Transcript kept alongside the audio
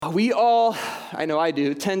We all, I know I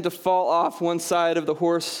do, tend to fall off one side of the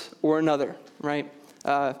horse or another, right?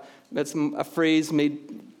 That's a phrase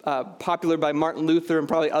made popular by Martin Luther and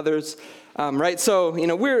probably others, right? So,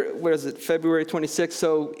 where is it, February 26th?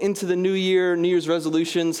 So into the new year, New Year's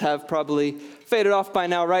resolutions have probably faded off by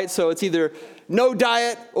now, right? So it's either no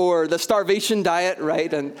diet or the starvation diet,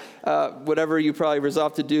 right? And whatever you probably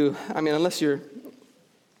resolve to do, unless you're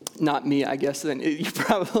not me, I guess, then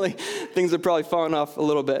things have probably fallen off a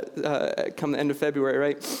little bit come the end of February,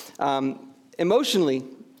 right? Emotionally,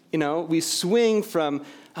 we swing from,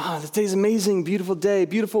 this day's amazing, beautiful day,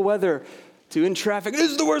 beautiful weather, to in traffic,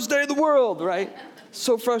 this is the worst day of the world, right?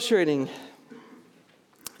 So frustrating.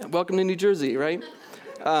 Welcome to New Jersey, right?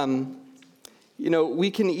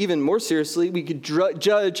 We can even more seriously, we could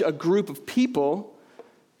judge a group of people,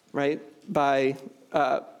 right, by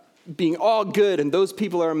being all good and those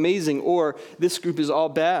people are amazing, or this group is all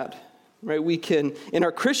bad, right? We can, in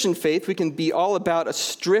our Christian faith, we can be all about a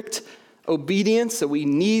strict obedience, that we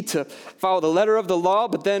need to follow the letter of the law,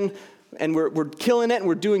 but then, and we're killing it and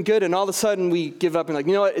we're doing good, and all of a sudden we give up and like,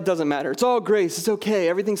 what, it doesn't matter. It's all grace, it's okay,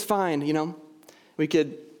 everything's fine, We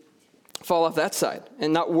could fall off that side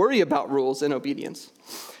and not worry about rules and obedience.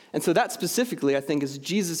 And so that specifically, I think, is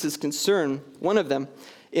Jesus' concern, one of them,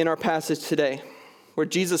 in our passage today, where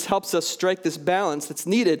Jesus helps us strike this balance that's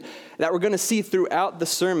needed, that we're going to see throughout the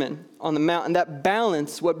Sermon on the Mount. And that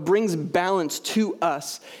balance, what brings balance to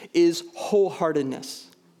us, is wholeheartedness,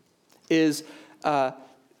 is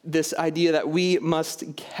this idea that we must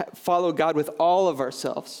follow God with all of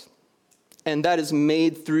ourselves. And that is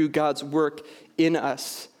made through God's work in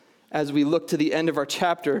us. As we look to the end of our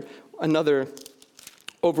chapter, another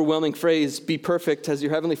overwhelming phrase, be perfect as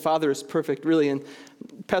your heavenly Father is perfect, really. And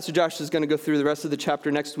Pastor Josh is going to go through the rest of the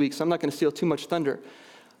chapter next week, so I'm not going to steal too much thunder.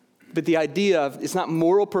 But the idea of, it's not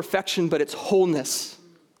moral perfection, but it's wholeness.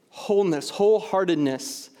 Wholeness,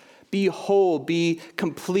 wholeheartedness. Be whole, be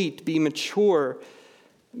complete, be mature.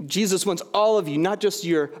 Jesus wants all of you, not just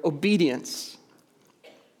your obedience.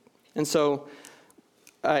 And so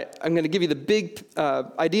I'm going to give you the big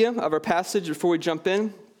idea of our passage before we jump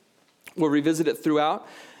in. We'll revisit it throughout.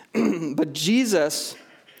 But Jesus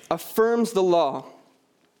affirms the law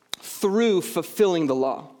through fulfilling the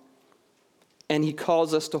law. And he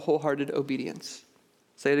calls us to wholehearted obedience.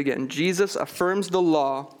 Say it again. Jesus affirms the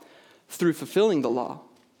law through fulfilling the law.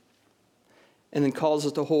 And then calls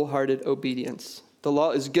us to wholehearted obedience. The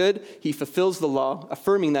law is good. He fulfills the law,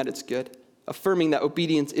 affirming that it's good. Affirming that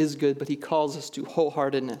obedience is good, but he calls us to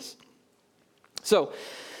wholeheartedness. So,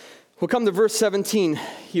 we'll come to verse 17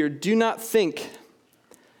 here. Do not think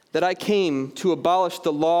that I came to abolish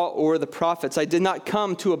the law or the prophets. I did not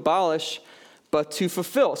come to abolish, but to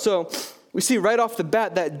fulfill. So we see right off the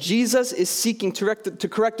bat that Jesus is seeking to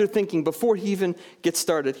correct their thinking before he even gets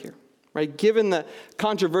started here. Right? Given the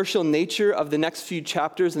controversial nature of the next few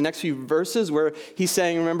chapters, the next few verses, where he's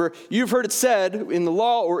saying, remember, you've heard it said in the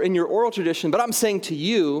law or in your oral tradition, but I'm saying to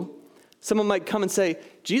you, someone might come and say,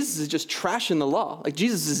 Jesus is just trashing the law. Like,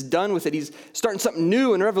 Jesus is done with it. He's starting something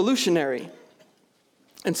new and revolutionary.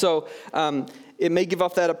 And so it may give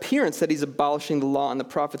off that appearance that he's abolishing the law and the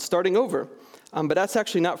prophets, starting over. But that's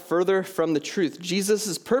actually not further from the truth.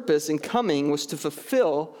 Jesus' purpose in coming was to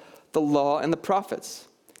fulfill the law and the prophets.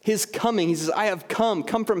 His coming, he says, I have come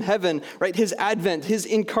from heaven, right? His advent, his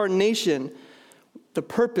incarnation. The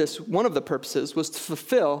purpose, one of the purposes, was to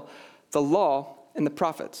fulfill the law and the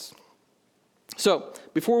prophets. So,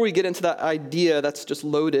 before we get into that idea that's just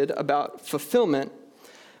loaded about fulfillment, I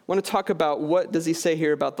want to talk about what does he say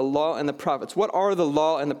here about the law and the prophets. What are the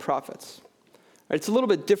law and the prophets? It's a little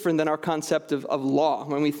bit different than our concept of law.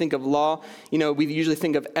 When we think of law, we usually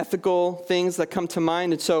think of ethical things that come to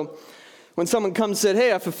mind. And so, when someone comes and said,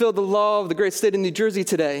 hey, I fulfilled the law of the great state of New Jersey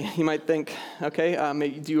today, you might think, okay,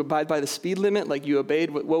 do you abide by the speed limit? Like you obeyed?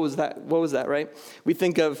 What was that? What was that, right? We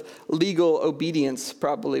think of legal obedience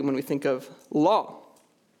probably when we think of law.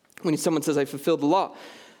 When someone says, I fulfilled the law.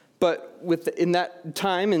 But in that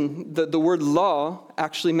time, and the word law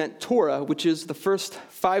actually meant Torah, which is the first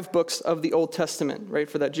 5 books of the Old Testament, right?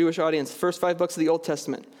 For that Jewish audience, first 5 books of the Old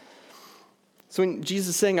Testament. So when Jesus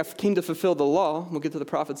is saying, I came to fulfill the law, we'll get to the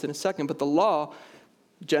prophets in a second, but the law,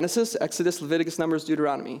 Genesis, Exodus, Leviticus, Numbers,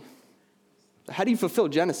 Deuteronomy. How do you fulfill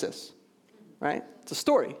Genesis? Right? It's a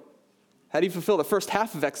story. How do you fulfill the first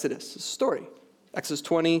half of Exodus? It's a story. Exodus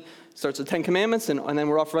 20 starts with 10 commandments, and then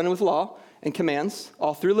we're off running with law and commands,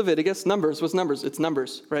 all through Leviticus. Numbers, what's Numbers? It's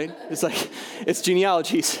numbers, right? It's like, it's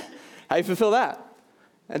genealogies. How do you fulfill that?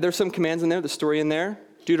 And there's some commands in there, the story in there.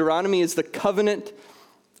 Deuteronomy is the covenant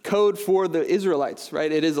code for the Israelites,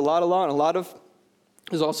 right? It is a lot of law and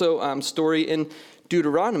there's also story in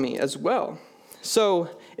Deuteronomy as well. So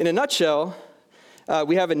in a nutshell,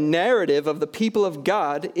 we have a narrative of the people of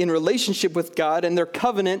God in relationship with God, and their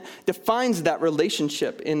covenant defines that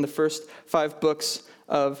relationship in the first 5 books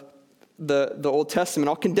of the Old Testament,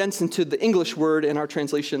 all condensed into the English word in our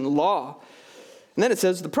translation, law. And then it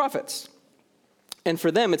says the prophets. And for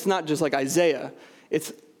them, it's not just like Isaiah,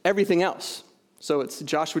 it's everything else. So it's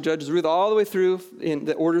Joshua, Judges, Ruth, all the way through, in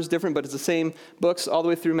the order is different, but it's the same books all the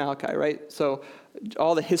way through Malachi, right? So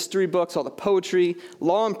all the history books, all the poetry,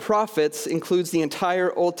 law and prophets includes the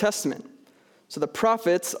entire Old Testament. So the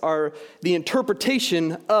prophets are the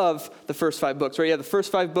interpretation of the first 5 books, right? You have the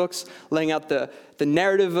first 5 books laying out the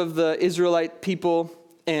narrative of the Israelite people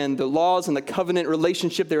and the laws and the covenant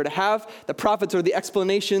relationship they were to have. The prophets are the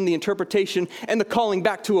explanation, the interpretation, and the calling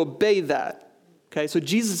back to obey that. Okay, so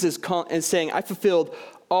Jesus is saying, I fulfilled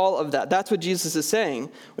all of that. That's what Jesus is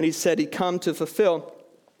saying when he said he'd come to fulfill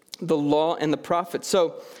the law and the prophets.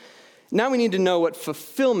 So now we need to know what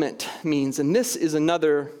fulfillment means. And this is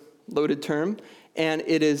another loaded term. And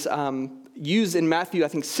it is used in Matthew, I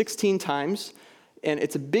think, 16 times. And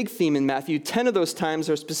it's a big theme in Matthew. 10 of those times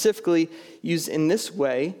are specifically used in this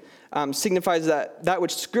way. Signifies that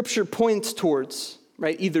which Scripture points towards,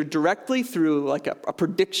 right? Either directly through like a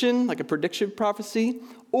prediction, like a prediction prophecy,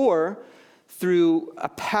 or through a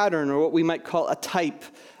pattern, or what we might call a type,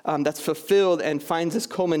 that's fulfilled and finds its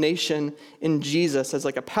culmination in Jesus as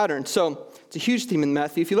like a pattern. So it's a huge theme in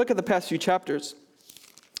Matthew. If you look at the past few chapters,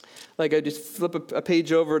 like I just flip a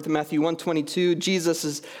page over to Matthew 1:22,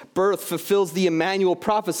 Jesus' birth fulfills the Emmanuel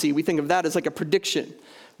prophecy. We think of that as like a prediction,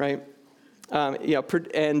 right?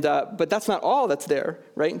 But that's not all that's there,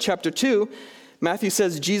 right? In chapter 2, Matthew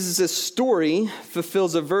says Jesus' story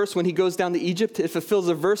fulfills a verse when he goes down to Egypt. It fulfills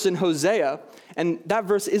a verse in Hosea, and that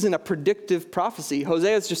verse isn't a predictive prophecy.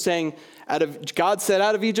 Hosea is just saying, God said,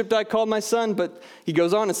 out of Egypt I called my son, but he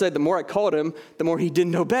goes on and said, the more I called him, the more he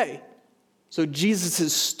didn't obey. So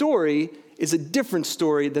Jesus' story is a different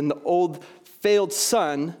story than the old failed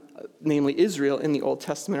son, namely Israel, in the Old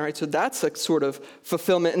Testament, right? So that's a sort of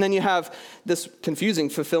fulfillment. And then you have this confusing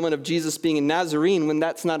fulfillment of Jesus being a Nazarene when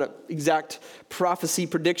that's not an exact prophecy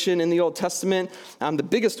prediction in the Old Testament. One of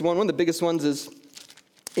the biggest ones is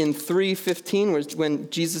in 3:15, when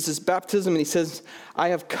Jesus' baptism, and he says, I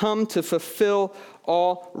have come to fulfill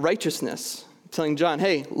all righteousness. Telling John,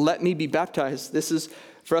 hey, let me be baptized. This is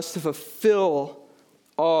for us to fulfill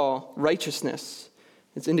all righteousness.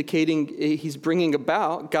 It's indicating he's bringing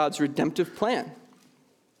about God's redemptive plan.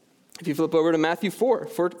 If you flip over to Matthew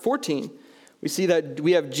 4:14, we see that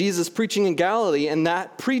we have Jesus preaching in Galilee, and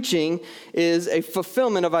that preaching is a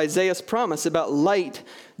fulfillment of Isaiah's promise about light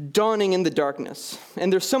dawning in the darkness.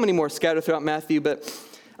 And there's so many more scattered throughout Matthew, but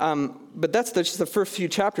that's just the first few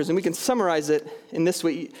chapters, and we can summarize it in this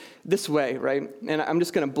way, right? And I'm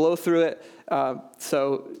just going to blow through it.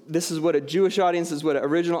 So this is what a Jewish audience, this is what an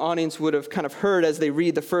original audience would have kind of heard as they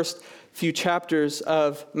read the first few chapters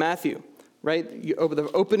of Matthew, right? Over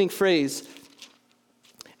the opening phrase,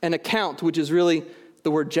 an account, which is really the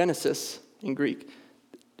word Genesis in Greek.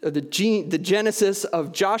 The Genesis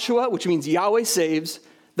of Joshua, which means Yahweh saves,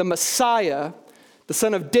 the Messiah, the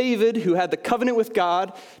son of David, who had the covenant with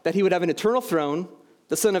God that he would have an eternal throne,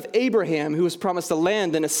 the son of Abraham, who was promised a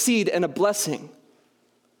land and a seed and a blessing.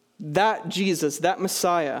 That Jesus, that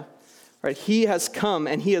Messiah, right, he has come,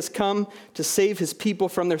 and he has come to save his people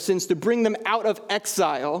from their sins, to bring them out of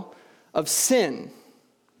exile of sin.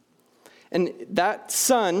 And that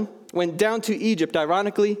son went down to Egypt,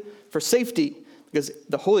 ironically, for safety, because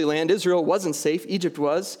the Holy Land, Israel, wasn't safe. Egypt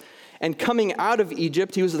was. And coming out of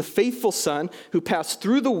Egypt, he was the faithful son who passed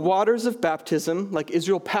through the waters of baptism, like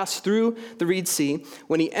Israel passed through the Red Sea.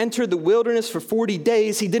 When he entered the wilderness for 40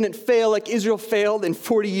 days, he didn't fail like Israel failed in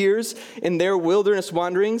 40 years in their wilderness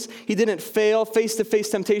wanderings. He didn't fail face-to-face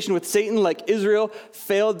temptation with Satan like Israel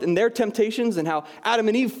failed in their temptations, and how Adam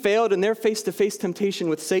and Eve failed in their face-to-face temptation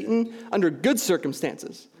with Satan under good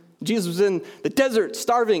circumstances. Jesus was in the desert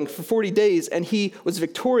starving for 40 days, and he was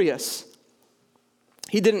victorious.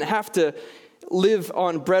 He didn't have to live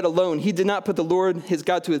on bread alone. He did not put the Lord, his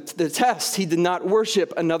God, to the test. He did not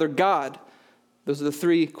worship another God. Those are the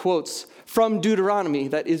 3 quotes from Deuteronomy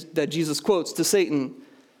that Jesus quotes to Satan,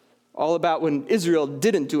 all about when Israel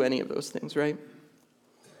didn't do any of those things, right?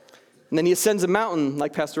 And then he ascends a mountain,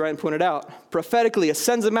 like Pastor Ryan pointed out, prophetically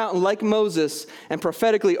ascends a mountain like Moses, and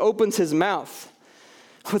prophetically opens his mouth.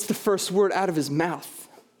 What's the first word out of his mouth?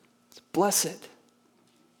 It's blessed.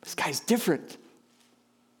 This guy's different.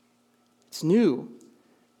 It's new.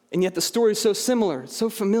 And yet the story is so similar, so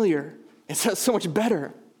familiar. It's so much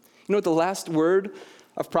better. You know what the last word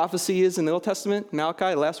of prophecy is in the Old Testament?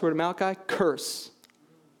 Malachi, the last word of Malachi? Curse.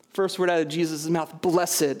 First word out of Jesus' mouth,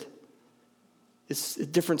 blessed. It's a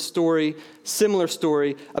different story, similar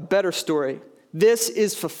story, a better story. This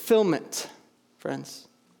is fulfillment, friends.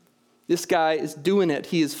 This guy is doing it.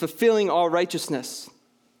 He is fulfilling all righteousness.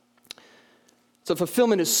 So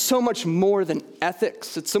fulfillment is so much more than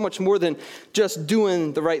ethics. It's so much more than just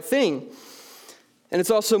doing the right thing. And it's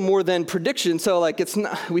also more than prediction. So like it's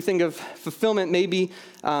not, we think of fulfillment maybe,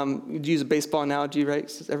 you'd use a baseball analogy, right?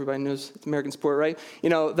 Everybody knows it's American sport, right? You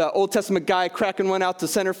know, the Old Testament guy cracking one out to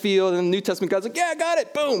center field, and the New Testament guy's like, yeah, I got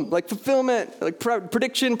it, boom. Like fulfillment, like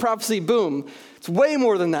prediction, prophecy, boom. It's way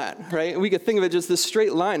more than that, right? We could think of it just this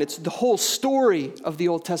straight line. It's the whole story of the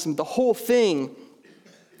Old Testament. The whole thing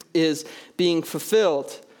is being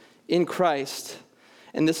fulfilled in Christ.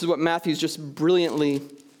 And this is what Matthew's just brilliantly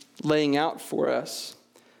laying out for us.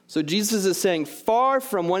 So Jesus is saying, far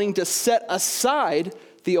from wanting to set aside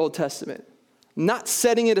the Old Testament, not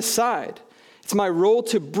setting it aside. It's my role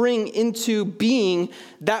to bring into being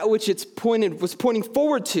that which was pointing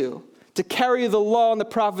forward to carry the law and the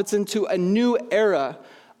prophets into a new era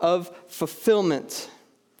of fulfillment.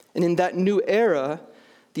 And in that new era,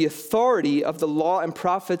 the authority of the law and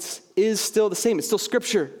prophets is still the same. It's still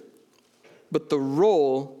Scripture. But the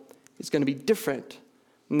role is going to be different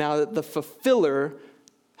now that the fulfiller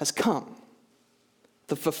has come.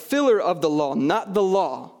 The fulfiller of the law, not the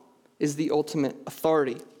law, is the ultimate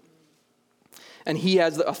authority. And he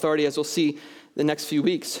has the authority, as we'll see the next few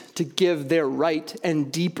weeks, to give their right and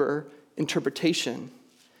deeper interpretation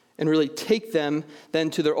and really take them then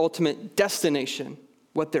to their ultimate destination,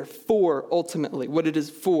 what they're for ultimately, what it is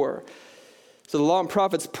for. So the law and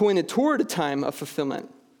prophets pointed toward a time of fulfillment.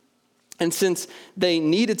 And since they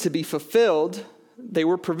needed to be fulfilled, they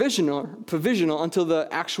were provisional until the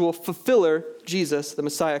actual fulfiller, Jesus, the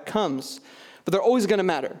Messiah, comes. But they're always going to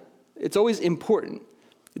matter. It's always important.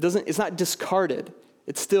 It's not discarded.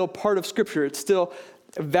 It's still part of Scripture. It's still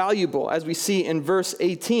valuable, as we see in verse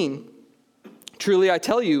 18. Truly I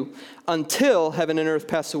tell you, until heaven and earth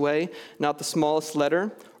pass away, not the smallest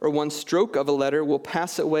letter or one stroke of a letter will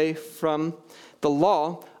pass away from the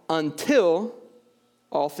law until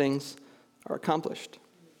all things are accomplished.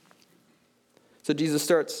 So Jesus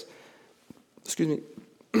starts,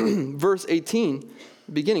 verse 18,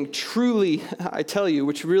 beginning, truly I tell you,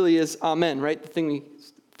 which really is amen, right? The thing we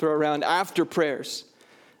throw around after prayers,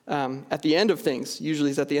 at the end of things, usually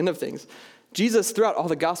is at the end of things. Jesus, throughout all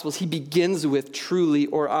the Gospels, he begins with truly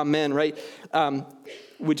or amen, right?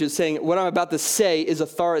 Which is saying what I'm about to say is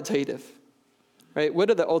authoritative, right? What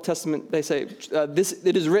did the Old Testament, they say,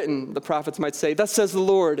 it is written, the prophets might say, thus says the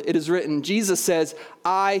Lord, it is written. Jesus says,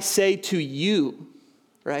 I say to you,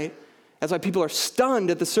 right? That's why people are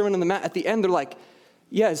stunned at the Sermon on the Mount. At the end, they're like,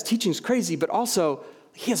 yeah, his teaching's crazy, but also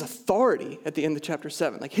he has authority at the end of chapter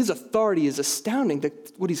 7. Like his authority is astounding,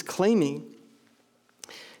 what he's claiming.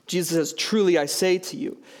 Jesus says, truly I say to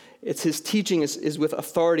you. It's his teaching is with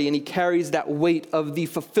authority, and he carries that weight of the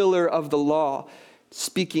fulfiller of the law,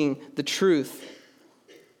 speaking the truth.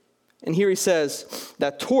 And here he says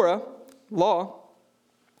that Torah, law,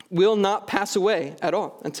 will not pass away at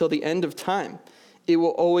all until the end of time. It will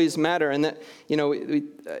always matter. And that,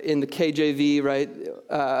 in the KJV,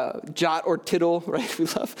 right, jot or tittle, right?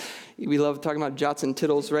 We love talking about jots and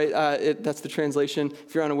tittles, right? That's the translation,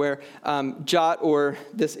 if you're unaware. Jot, or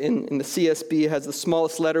this in the CSB, has the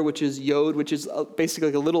smallest letter, which is yod, which is basically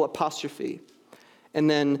like a little apostrophe. And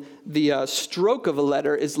then the stroke of a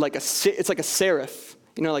letter is like it's like a serif.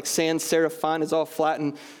 Like sans serif font is all flat,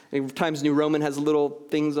 and Times New Roman has little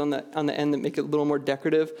things on the end that make it a little more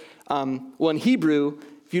decorative. Well, in Hebrew,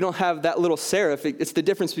 if you don't have that little serif, it's the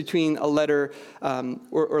difference between a letter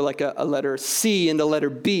or like a letter C and a letter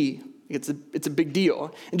B. It's a big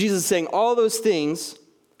deal. And Jesus is saying all those things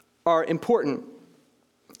are important.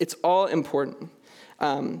 It's all important.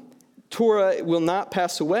 Torah will not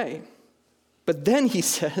pass away. But then he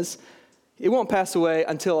says, it won't pass away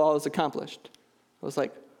until all is accomplished. I was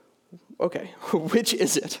like, okay, which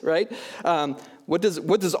is it, right? What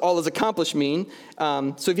does all is accomplished mean?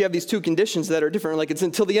 So if you have these two conditions that are different, like it's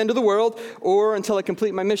until the end of the world or until I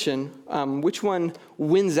complete my mission, which one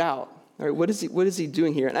wins out? All right, what is he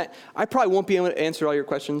doing here? And I probably won't be able to answer all your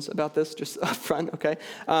questions about this just up front, okay?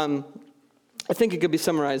 I think it could be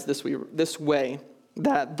summarized this way,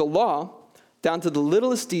 that the law, down to the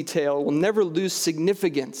littlest detail, will never lose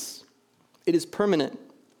significance. It is permanent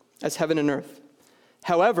as heaven and earth.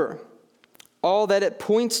 However, all that it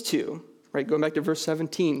points to, right, going back to verse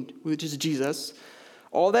 17, which is Jesus,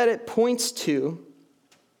 all that it points to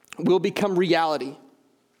will become reality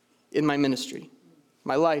in my ministry,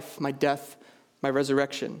 my life, my death, my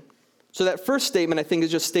resurrection. So that first statement, I think, is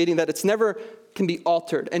just stating that it's never can be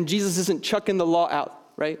altered. And Jesus isn't chucking the law out,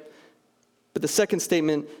 right? But the second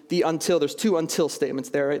statement, the until, there's two until statements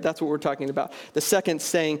there, right? That's what we're talking about. The second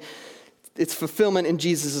saying it's fulfillment in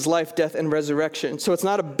Jesus' life, death, and resurrection. So it's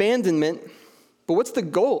not abandonment, but what's the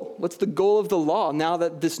goal? What's the goal of the law now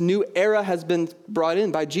that this new era has been brought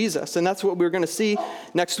in by Jesus? And that's what we're going to see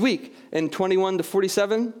next week in 21 to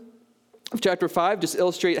 47 of chapter 5, just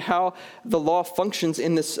illustrate how the law functions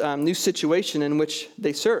in this new situation in which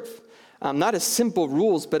they serve. Not as simple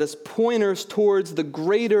rules, but as pointers towards the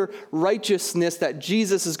greater righteousness that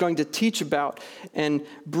Jesus is going to teach about and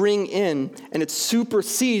bring in. And it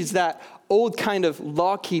supersedes that old kind of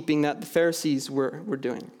law-keeping that the Pharisees were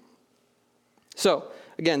doing. So,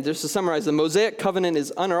 again, just to summarize, the Mosaic covenant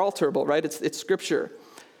is unalterable, right? It's Scripture.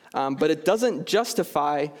 But it doesn't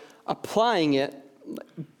justify applying it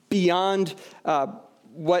beyond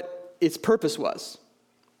what its purpose was.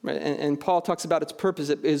 Right? And Paul talks about its purpose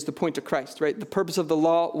is to point to Christ, right? The purpose of the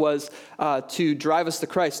law was to drive us to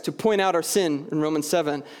Christ, to point out our sin in Romans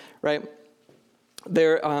 7, right?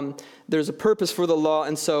 There's a purpose for the law,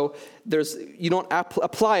 and so you don't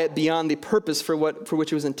apply it beyond the purpose for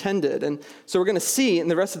which it was intended. And so we're going to see in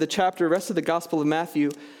the rest of the chapter, rest of the Gospel of Matthew,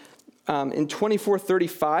 in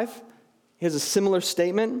 24:35, he has a similar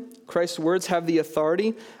statement. Christ's words have the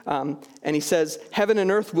authority. And he says, heaven and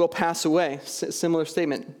earth will pass away. Similar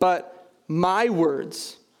statement. But my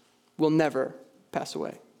words will never pass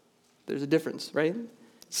away. There's a difference, right?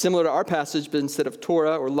 Similar to our passage, but instead of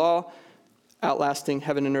Torah or law, outlasting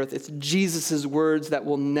heaven and earth, it's Jesus' words that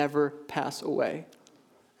will never pass away.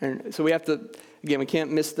 And so we have to, again, we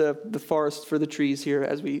can't miss the forest for the trees here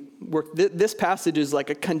as we work. This passage is like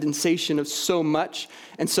a condensation of so much,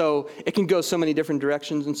 and so it can go so many different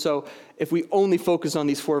directions. And so if we only focus on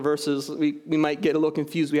these 4 verses, we might get a little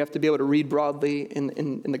confused. We have to be able to read broadly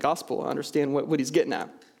in the gospel and understand what he's getting at.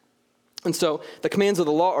 And so the commands of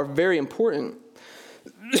the law are very important.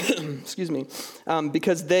 Excuse me,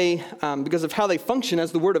 because of how they function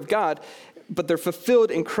as the Word of God, but they're fulfilled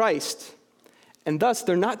in Christ. And thus,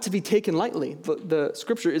 they're not to be taken lightly. The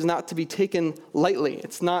Scripture is not to be taken lightly.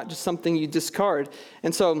 It's not just something you discard.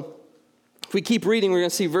 And so, if we keep reading, we're going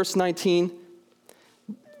to see verse 19.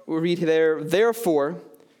 We'll read there, therefore,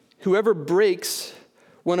 whoever breaks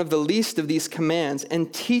one of the least of these commands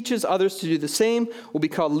and teaches others to do the same will be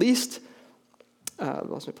called least.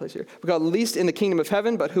 Lost my place here. We're called least in the kingdom of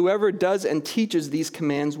heaven, but whoever does and teaches these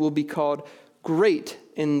commands will be called great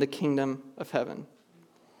in the kingdom of heaven.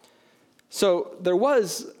 So there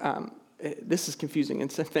was, this is confusing in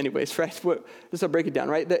many ways, right? Just I'll break it down,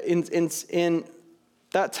 right? In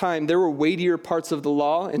that time, there were weightier parts of the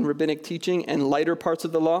law in rabbinic teaching and lighter parts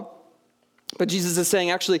of the law. But Jesus is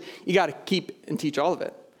saying, actually, you got to keep and teach all of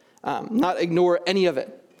it, not ignore any of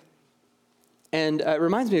it. And it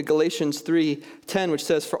reminds me of Galatians 3:10, which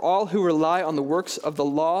says, for all who rely on the works of the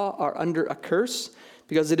law are under a curse,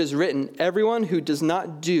 because it is written, everyone who does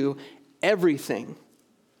not do everything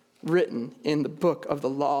written in the book of the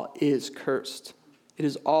law is cursed. It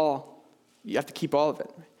is all, you have to keep all of it.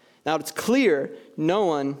 Now it's clear no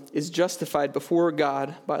one is justified before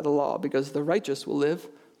God by the law, because the righteous will live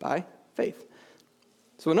by faith.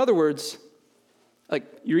 So in other words, like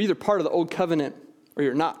you're either part of the old covenant or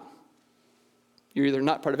you're not. You're either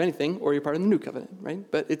not part of anything or you're part of the new covenant, right?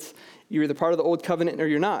 But you're either part of the old covenant or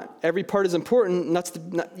you're not. Every part is important,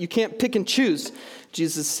 and you can't pick and choose,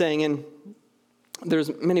 Jesus is saying. And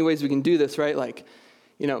there's many ways we can do this, right? Like,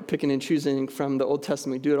 picking and choosing from the Old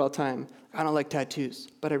Testament. We do it all the time. I don't like tattoos,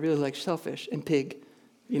 but I really like shellfish and pig,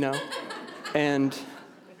 and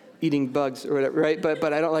eating bugs or whatever, right?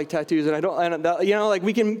 But I don't like tattoos, and I don't like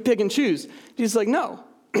we can pick and choose. Jesus is like, no,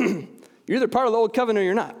 you're either part of the old covenant or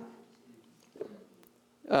you're not.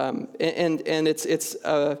 And it's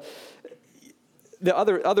the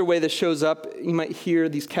other way this shows up, you might hear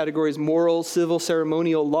these categories: moral, civil,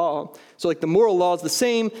 ceremonial, law. So like the moral law is the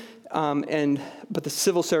same, but the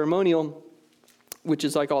civil ceremonial, which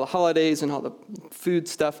is like all the holidays and all the food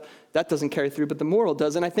stuff, that doesn't carry through, but the moral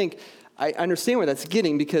does. And I think I understand where that's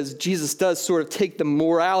getting, because Jesus does sort of take the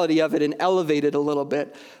morality of it and elevate it a little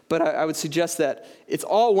bit. But I would suggest that it's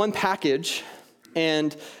all one package,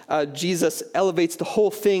 and Jesus elevates the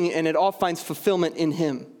whole thing, and it all finds fulfillment in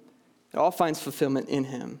him. It all finds fulfillment in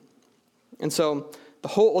him. And so the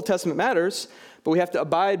whole Old Testament matters, but we have to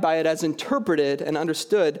abide by it as interpreted and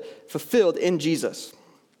understood, fulfilled in Jesus.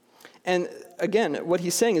 And again, what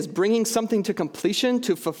he's saying is bringing something to completion,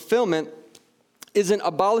 to fulfillment, isn't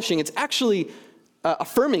abolishing. It's actually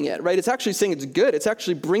affirming it, right? It's actually saying it's good. It's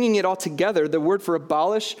actually bringing it all together. The word for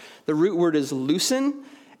abolish, the root word is loosen.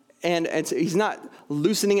 And he's not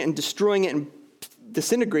loosening it and destroying it and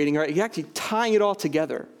disintegrating, right? He's actually tying it all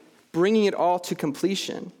together, bringing it all to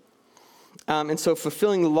completion. And so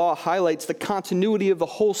fulfilling the law highlights the continuity of the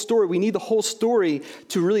whole story. We need the whole story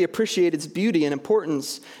to really appreciate its beauty and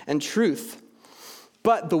importance and truth.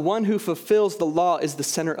 But the one who fulfills the law is the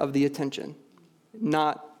center of the attention,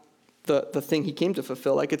 not the thing he came to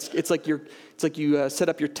fulfill. Like it's like you set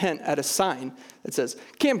up your tent at a sign that says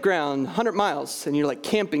campground 100 miles, and you're like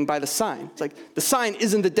camping by the sign. It's like the sign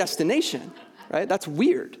isn't the destination, right? That's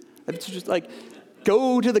weird. It's just like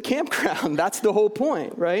go to the campground. That's the whole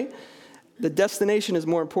point, right? The destination is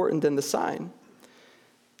more important than the sign.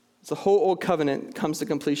 The whole old covenant comes to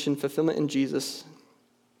completion, fulfillment in Jesus,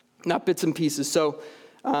 not bits and pieces. So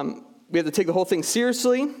we have to take the whole thing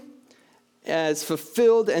seriously as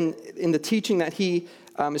fulfilled and in the teaching that he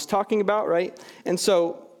is talking about, right? And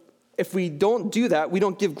so if we don't do that, we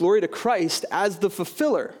don't give glory to Christ as the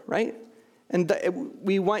fulfiller, right? And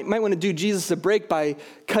we might want to do Jesus a break by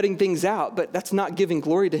cutting things out, but that's not giving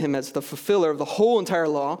glory to him as the fulfiller of the whole entire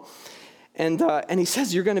law. And he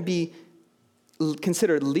says you're going to be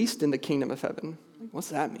considered least in the kingdom of heaven. What's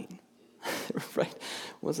that mean? Right?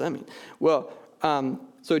 What does that mean? Well,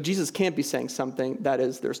 so Jesus can't be saying something that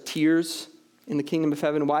is there's tears in the kingdom of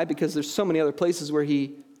heaven. Why? Because there's so many other places where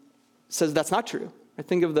he says that's not true. I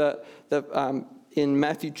think of in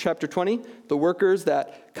Matthew chapter 20, the workers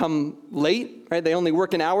that come late, right? They only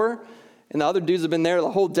work an hour, and the other dudes have been there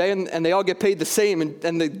the whole day, and they all get paid the same.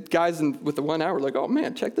 And the guys with the 1 hour are like, oh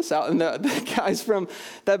man, check this out. And the guys that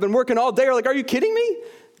have been working all day are like, are you kidding me?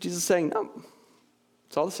 Jesus is saying, no,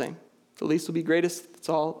 it's all the same. The least will be greatest. It's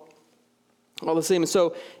all the same. And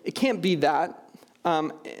so it can't be that.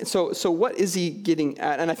 So what is he getting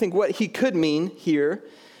at? And I think what he could mean here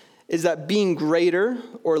is that being greater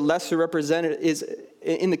or lesser representative is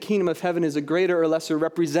in the kingdom of heaven is a greater or lesser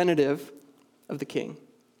representative of the king,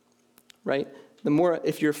 right? The more,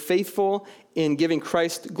 if you're faithful in giving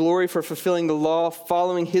Christ glory for fulfilling the law,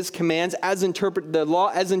 following his commands the law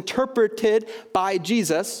as interpreted by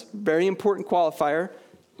Jesus, very important qualifier,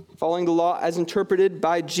 following the law as interpreted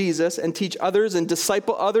by Jesus, and teach others and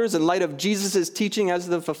disciple others in light of Jesus' teaching as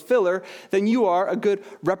the fulfiller, then you are a good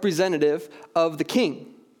representative of the king.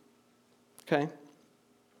 Okay?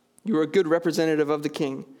 You are a good representative of the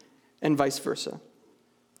king, and vice versa.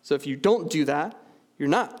 So if you don't do that, you're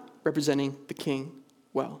not representing the king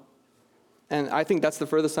well. And I think that's the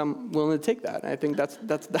furthest I'm willing to take that. I think that's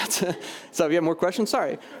so if you have more questions,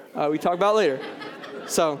 sorry. We talk about it later.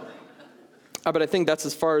 So, but I think that's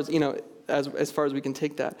as far as, as far as we can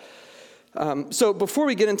take that. So before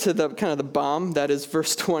we get into the kind of the bomb that is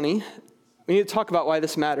verse 20, we need to talk about why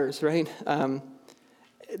this matters, right?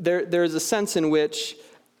 There's a sense in which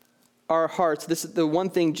our hearts, this is the one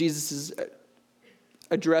thing Jesus is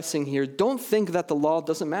addressing here. Don't think that the law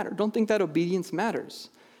doesn't matter. Don't think that obedience matters.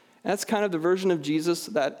 And that's kind of the version of Jesus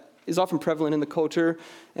that is often prevalent in the culture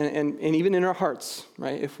and even in our hearts,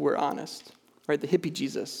 right? If we're honest, right? The hippie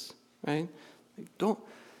Jesus, right?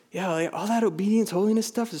 Like, all that obedience, holiness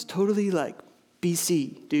stuff is totally like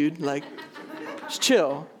BC, dude. Like, just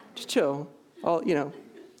chill.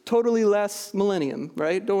 Totally less millennium,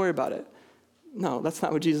 right? Don't worry about it. No, that's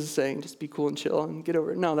not what Jesus is saying. Just be cool and chill and get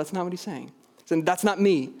over it. No, that's not what he's saying. And that's not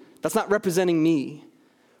me. That's not representing me.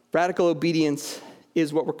 Radical obedience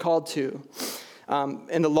is what we're called to.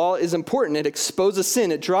 And the law is important. It exposes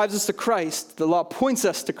sin. It drives us to Christ. The law points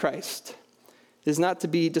us to Christ. It is not to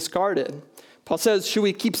be discarded. Paul says, should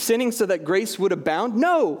we keep sinning so that grace would abound?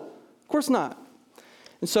 No, of course not.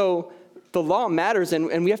 And so the law matters,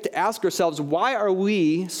 and we have to ask ourselves, why are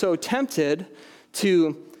we so tempted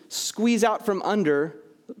to squeeze out from under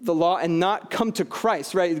the law and not come to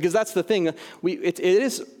Christ, right? Because that's the thing. It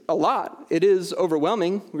is a lot. It is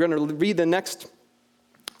overwhelming. We're going to read the next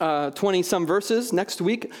 20-some verses next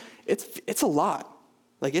week. It's a lot.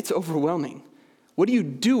 Like, it's overwhelming. What do you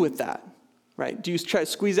do with that, right? Do you try to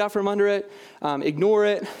squeeze out from under it, ignore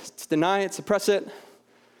it, deny it, suppress it,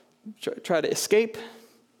 try to escape?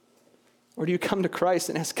 Or do you come to Christ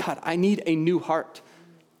and ask, God, I need a new heart.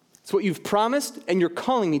 It's what you've promised, and you're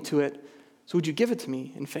calling me to it. So would you give it to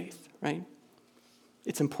me in faith, right?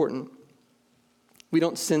 It's important. We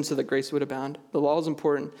don't sin so that grace would abound. The law is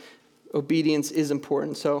important. Obedience is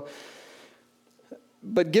important. So,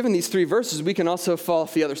 but given these three verses, we can also fall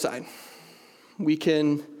off the other side. We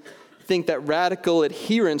can think that radical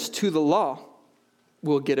adherence to the law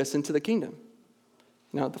will get us into the kingdom.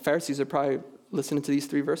 Now, the Pharisees are probably listening to these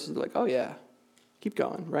three verses. They're like, oh yeah, keep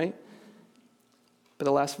going, right? But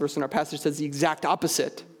the last verse in our passage says the exact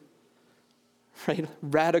opposite. Right?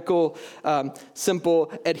 Radical,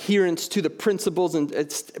 simple adherence to the principles and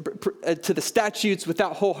to the statutes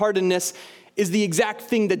without wholeheartedness is the exact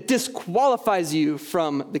thing that disqualifies you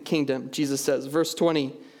from the kingdom, Jesus says. Verse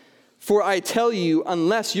 20, for I tell you,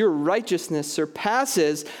 unless your righteousness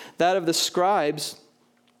surpasses that of the scribes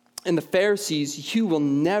and the Pharisees, you will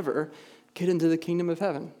never get into the kingdom of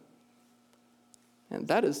heaven. And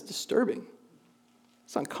that is disturbing.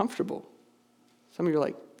 It's uncomfortable. Some of you are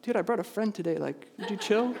like, dude, I brought a friend today. Like, would you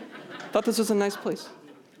chill? Thought this was a nice place.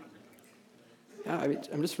 Yeah,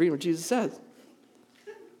 I'm just reading what Jesus says.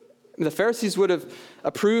 The Pharisees would have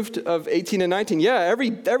approved of 18 and 19. Yeah,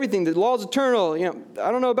 everything, the law is eternal. You know,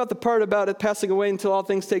 I don't know about the part about it passing away until all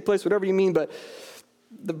things take place, whatever you mean, but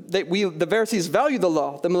the Pharisees value the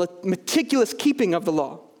law, the meticulous keeping of the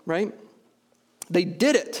law, right? They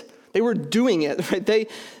did it. They were doing it, right?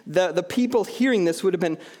 The people hearing this would have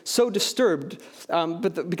been so disturbed,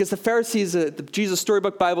 because the Pharisees, the Jesus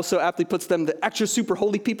Storybook Bible so aptly puts them the extra super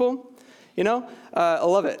holy people. You know, I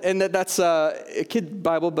love it, and that's a kid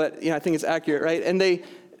Bible, but I think it's accurate, right? And they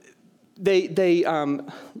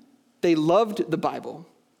loved the Bible,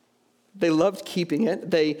 they loved keeping it,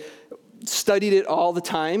 they studied it all the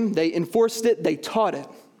time, they enforced it, they taught it.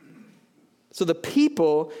 So the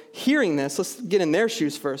people hearing this, let's get in their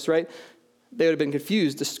shoes first, right? They would have been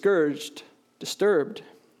confused, discouraged, disturbed.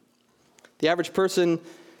 The average person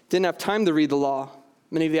didn't have time to read the law.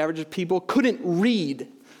 Many of the average people couldn't read.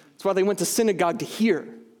 That's why they went to synagogue to hear.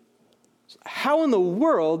 So how in the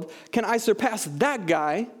world can I surpass that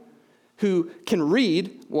guy who can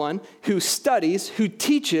read, one, who studies, who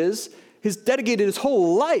teaches, who's dedicated his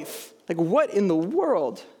whole life? Like, what in the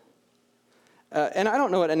world? And I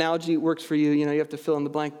don't know what analogy works for you. You have to fill in the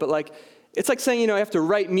blank. But it's like saying, I have to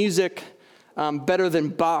write music better than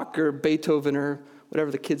Bach or Beethoven or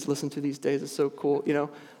whatever the kids listen to these days. It's so cool.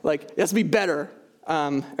 It has to be better.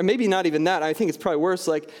 Or maybe not even that. I think it's probably worse.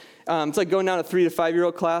 It's like going down a 3 to 5 year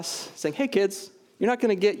old class saying, hey kids, you're not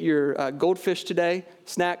going to get your goldfish today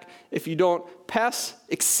snack if you don't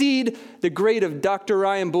exceed the grade of Dr.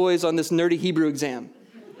 Ryan Boys on this nerdy Hebrew exam.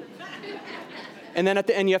 And then at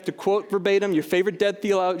the end you have to quote verbatim your favorite dead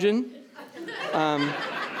theologian.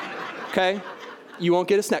 Okay? You won't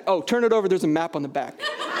get a snack. Oh, turn it over, there's a map on the back.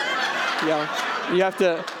 Yeah. You have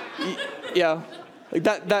to, yeah. Like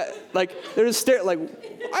that, they're just staring,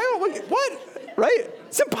 what? Right?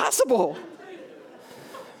 It's impossible.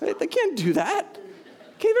 Right? They can't do that.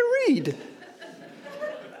 Can't even read.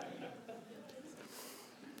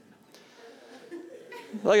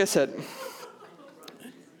 Like I said,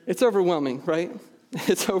 it's overwhelming, right?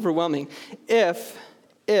 It's overwhelming. If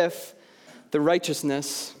the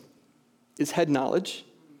righteousness is head knowledge,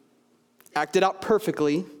 acted out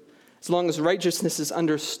perfectly, as long as righteousness is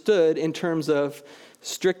understood in terms of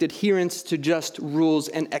strict adherence to just rules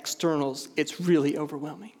and externals, it's really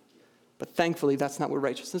overwhelming. But thankfully, that's not what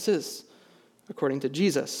righteousness is, according to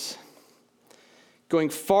Jesus. Going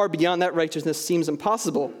far beyond that righteousness seems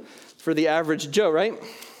impossible for the average Joe, right?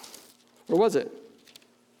 Or was it?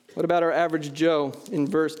 What about our average Joe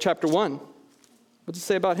in chapter 1? What's it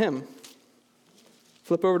say about him?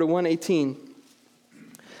 Flip over to 1:18.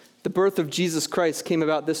 The birth of Jesus Christ came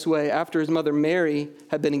about this way. After his mother Mary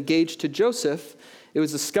had been engaged to Joseph, it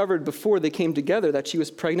was discovered before they came together that she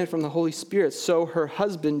was pregnant from the Holy Spirit. So her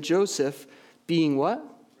husband Joseph, being what?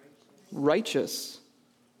 Righteous,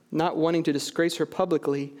 not wanting to disgrace her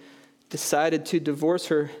publicly, decided to divorce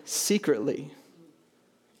her secretly.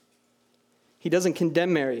 He doesn't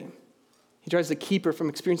condemn Mary. He tries to keep her from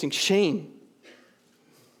experiencing shame,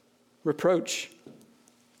 reproach.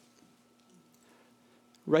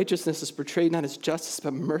 Righteousness is portrayed not as justice,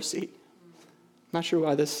 but mercy. I'm not sure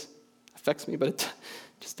why this affects me, but it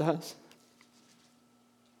just does.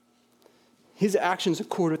 His actions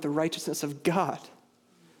accord with the righteousness of God,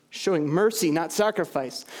 showing mercy, not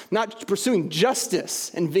sacrifice, not pursuing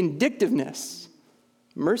justice and vindictiveness,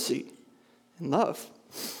 mercy and love.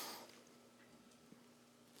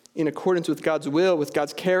 In accordance with God's will, with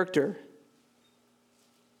God's character.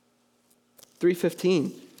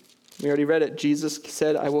 3:15. We already read it. Jesus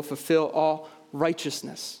said, I will fulfill all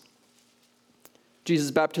righteousness.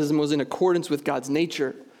 Jesus' baptism was in accordance with God's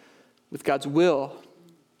nature, with God's will,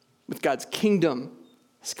 with God's kingdom,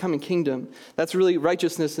 his coming kingdom. That's really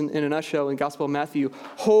righteousness in a nutshell in Gospel of Matthew.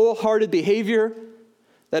 Wholehearted behavior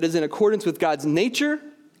that is in accordance with God's nature,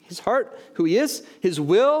 his heart, who he is, his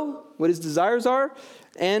will, what his desires are,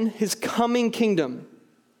 and his coming kingdom.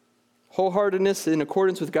 Wholeheartedness in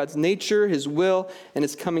accordance with God's nature, his will, and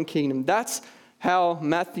his coming kingdom. That's how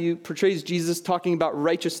Matthew portrays Jesus talking about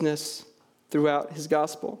righteousness throughout his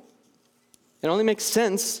gospel. It only makes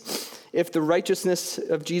sense if the righteousness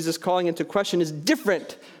of Jesus calling into question is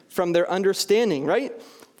different from their understanding, right?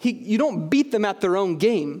 You don't beat them at their own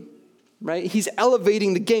game. right? He's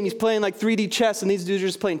elevating the game. He's playing like 3D chess, and these dudes are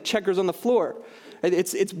just playing checkers on the floor.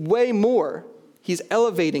 It's way more. He's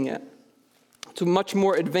elevating it to much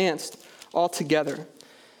more advanced altogether.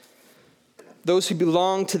 Those who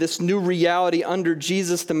belong to this new reality under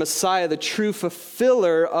Jesus, the Messiah, the true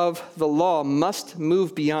fulfiller of the law, must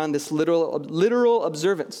move beyond this literal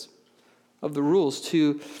observance of the rules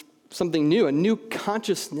to something new, a new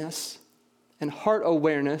consciousness and heart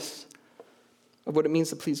awareness of what it means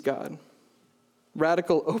to please God.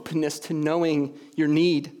 Radical openness to knowing your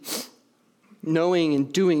need, knowing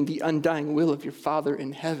and doing the undying will of your Father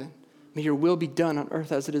in heaven. May your will be done on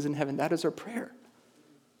earth as it is in heaven. That is our prayer.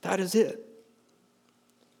 That is it.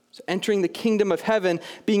 So entering the kingdom of heaven,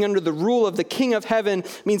 being under the rule of the King of heaven,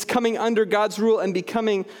 means coming under God's rule and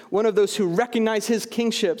becoming one of those who recognize his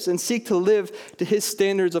kingships and seek to live to his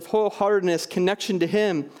standards of wholeheartedness, connection to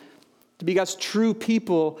him. To be God's true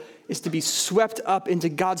people is to be swept up into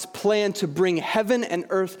God's plan to bring heaven and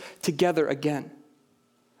earth together again.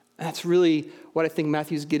 And that's really what I think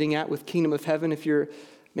Matthew's getting at with kingdom of heaven. If you're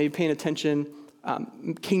maybe paying attention,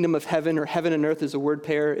 kingdom of heaven or heaven and earth is a word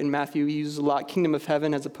pair in Matthew. He uses a lot kingdom of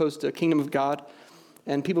heaven as opposed to kingdom of God.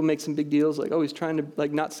 And people make some big deals like, oh, he's trying to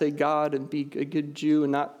like not say God and be a good Jew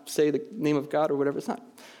and not say the name of God or whatever. It's not.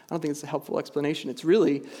 I don't think it's a helpful explanation. It's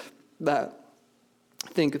really that I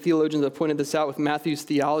think theologians have pointed this out with Matthew's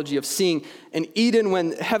theology of seeing an Eden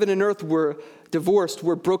when heaven and earth were divorced,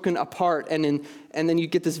 were broken apart. And then you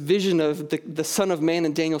get this vision of the Son of Man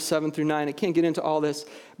in Daniel 7-9. I can't get into all this.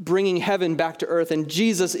 Bringing heaven back to earth. And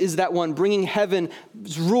Jesus is that one, bringing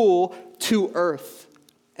heaven's rule to earth.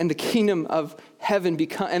 And the kingdom of heaven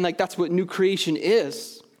and like that's what new creation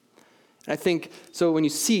is. And I think, so when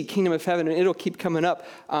you see kingdom of heaven, and it'll keep coming up,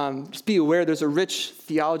 just be aware there's a rich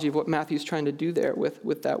theology of what Matthew's trying to do there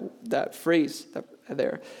with that phrase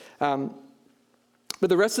there. But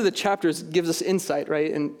the rest of the chapters gives us insight,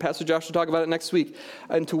 right? And Pastor Josh will talk about it next week,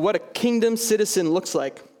 into what a kingdom citizen looks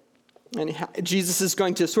like. And Jesus is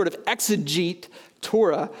going to sort of exegete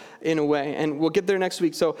Torah in a way, and we'll get there next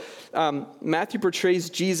week. So Matthew portrays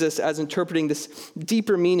Jesus as interpreting this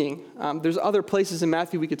deeper meaning. There's other places in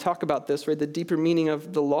Matthew we could talk about this, right? The deeper meaning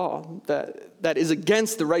of the law that is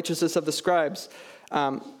against the righteousness of the scribes.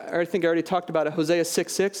 I think I already talked about it. Hosea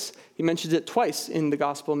 6:6, he mentions it twice in the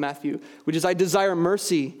Gospel of Matthew, which is, I desire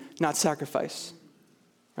mercy, not sacrifice,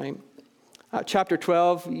 right? Chapter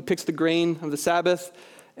 12, he picks the grain of the Sabbath,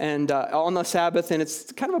 and on the Sabbath, and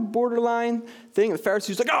it's kind of a borderline thing. The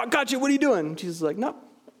Pharisees are like, oh, gotcha, what are you doing? Jesus is like, no.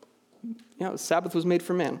 The Sabbath was made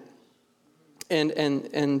for man. And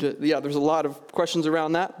there's a lot of questions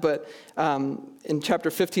around that, but in chapter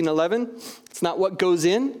 15:11, it's not what goes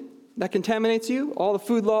in that contaminates you. All the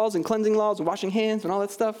food laws and cleansing laws and washing hands and all that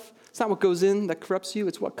stuff. It's not what goes in that corrupts you.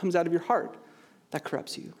 It's what comes out of your heart that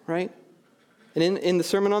corrupts you, right? And in the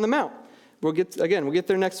Sermon on the Mount, we'll get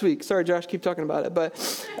there next week. Sorry, Josh, keep talking about it. But,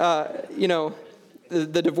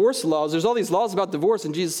 the divorce laws, there's all these laws about divorce,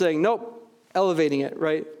 and Jesus saying, nope, elevating it,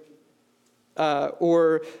 right?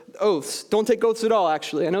 Or oaths. Don't take oaths at all,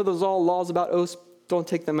 actually. I know there's all laws about oaths. Don't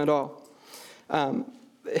take them at all.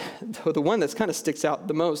 The one that's kind of sticks out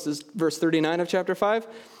the most is verse 39 of chapter 5.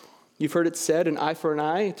 You've heard it said, an eye for an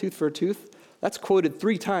eye, a tooth for a tooth. That's quoted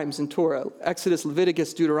 3 times in Torah, Exodus,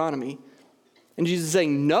 Leviticus, Deuteronomy. And Jesus is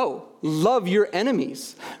saying, no, love your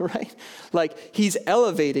enemies, right? Like, he's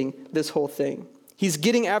elevating this whole thing. He's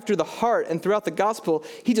getting after the heart, and throughout the gospel,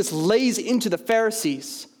 he just lays into the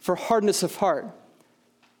Pharisees for hardness of heart.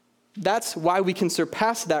 That's why we can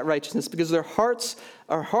surpass that righteousness, because their hearts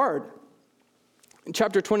are hard. In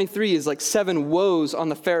chapter 23 is like 7 woes on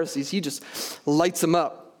the Pharisees. He just lights them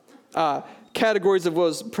up. Categories of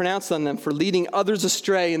woes pronounced on them for leading others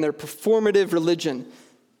astray in their performative religion.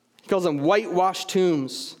 He calls them whitewashed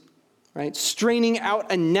tombs, right? Straining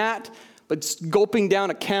out a gnat, but gulping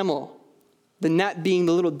down a camel. The gnat being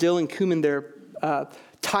the little dill and cumin they're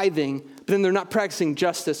tithing, but then they're not practicing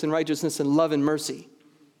justice and righteousness and love and mercy.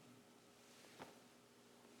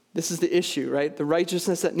 This is the issue, right? The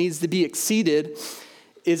righteousness that needs to be exceeded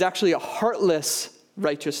is actually a heartless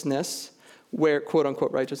righteousness, where, quote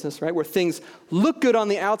unquote righteousness, right? Where things look good on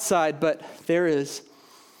the outside, but there is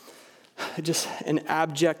just an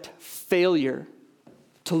abject failure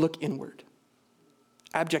to look inward.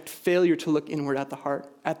 Abject failure to look inward at the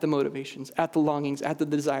heart, at the motivations, at the longings, at the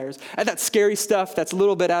desires, at that scary stuff that's a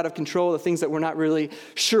little bit out of control, the things that we're not really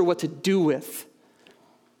sure what to do with.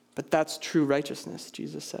 But that's true righteousness,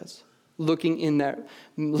 Jesus says. Looking in there,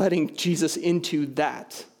 letting Jesus into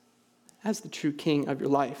that as the true king of your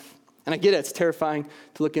life. And I get it, it's terrifying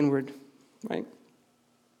to look inward, right?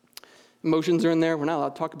 Emotions are in there. We're not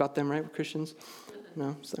allowed to talk about them, right? We're Christians.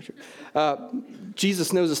 No, it's not true.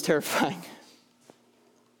 Jesus knows it's terrifying,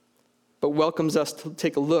 but welcomes us to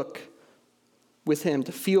take a look with him,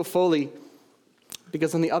 to feel fully,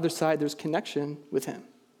 because on the other side, there's connection with him.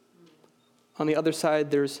 On the other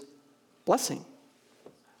side, there's blessing,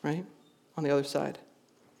 right? On the other side.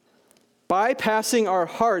 Bypassing our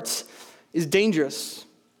hearts is dangerous.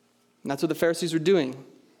 And that's what the Pharisees were doing.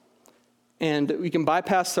 And we can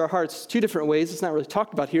bypass our hearts two different ways. It's not really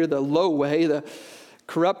talked about here. The low way, the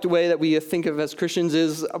corrupt way that we think of as Christians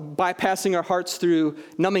is bypassing our hearts through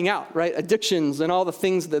numbing out, right? Addictions and all the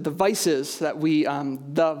things, the vices that we,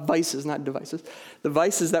 the vices, not devices, the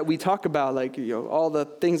vices that we talk about, like, all the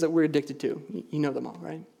things that we're addicted to. You know them all,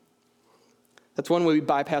 right? That's one way we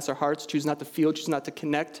bypass our hearts, choose not to feel, choose not to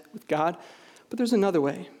connect with God. But there's another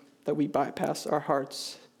way that we bypass our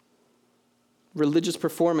hearts. Religious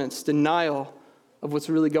performance, denial of what's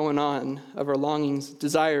really going on, of our longings,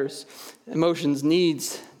 desires, emotions,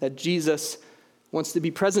 needs that Jesus wants to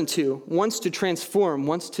be present to, wants to transform,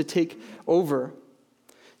 wants to take over.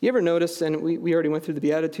 You ever notice, and we already went through the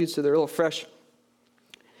Beatitudes, so they're a little fresh.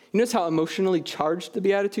 You notice how emotionally charged the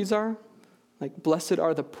Beatitudes are? Like, blessed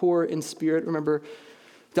are the poor in spirit. Remember,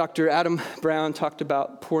 Dr. Adam Brown talked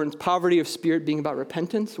about poverty of spirit being about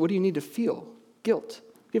repentance. What do you need to feel? Guilt.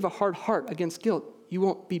 If you have a hard heart against guilt, you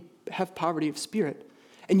won't have poverty of spirit,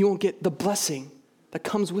 and you won't get the blessing that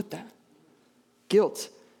comes with that. Guilt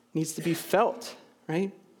needs to be felt,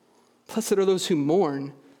 right? Blessed are those who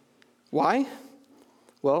mourn. Why?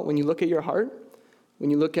 Well, when you look at your heart, when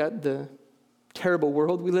you look at the terrible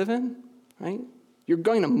world we live in, right, you're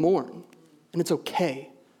going to mourn, and it's okay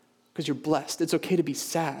because you're blessed. It's okay to be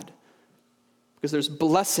sad because there's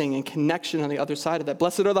blessing and connection on the other side of that.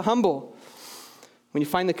 Blessed are the humble. When you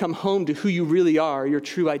finally come home to who you really are, your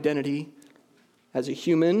true identity as a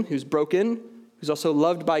human who's broken, who's also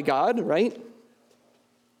loved by God, right?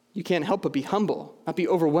 You can't help but be humble, not be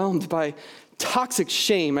overwhelmed by toxic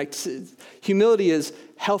shame. Humility is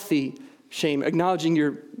healthy shame, acknowledging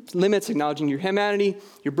your limits, acknowledging your humanity,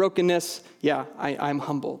 your brokenness. Yeah, I'm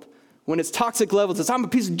humbled. When it's toxic levels, it's I'm a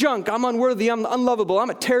piece of junk, I'm unworthy, I'm unlovable, I'm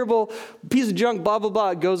a terrible piece of junk, blah, blah,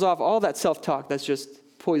 blah. It goes off, all that self-talk that's just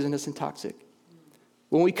poisonous and toxic.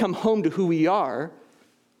 When we come home to who we are,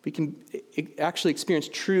 we can actually experience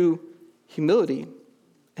true humility.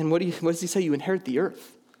 And what does he say? You inherit the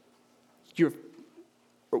earth. Your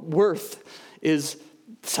worth is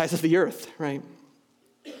the size of the earth, right?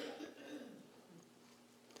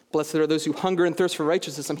 Blessed are those who hunger and thirst for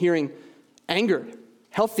righteousness. I'm hearing anger,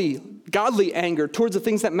 healthy, godly anger towards the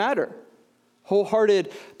things that matter.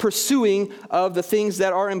 Wholehearted pursuing of the things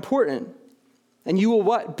that are important. And you will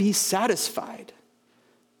what? Be satisfied.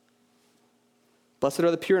 Blessed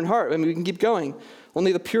are the pure in heart. I mean, we can keep going.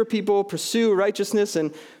 Only the pure people pursue righteousness,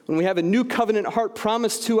 and when we have a new covenant heart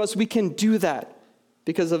promised to us, we can do that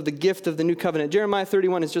because of the gift of the new covenant. Jeremiah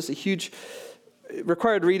 31 is just a huge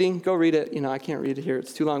required reading. Go read it. I can't read it here.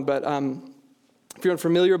 It's too long, but if you're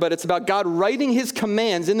unfamiliar, but it's about God writing his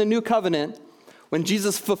commands in the new covenant. When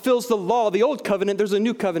Jesus fulfills the law, the old covenant, there's a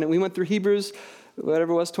new covenant. We went through Hebrews,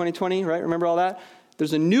 whatever it was, 2020, right? Remember all that?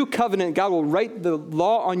 There's a new covenant. God will write the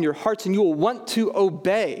law on your hearts, and you will want to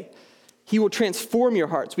obey. He will transform your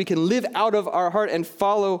hearts. We can live out of our heart and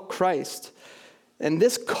follow Christ. And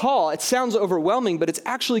this call, it sounds overwhelming, but it's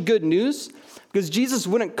actually good news because Jesus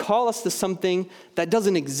wouldn't call us to something that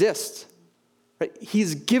doesn't exist. Right?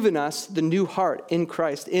 He's given us the new heart in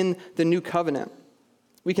Christ, in the new covenant.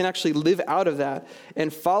 We can actually live out of that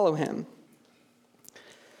and follow him.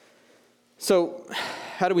 So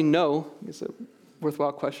how do we know? It's a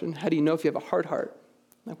worthwhile question. How do you know if you have a hard heart?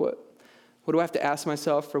 Like what do I have to ask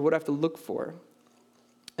myself, or what do I have to look for?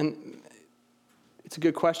 And it's a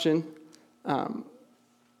good question,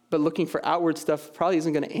 but looking for outward stuff probably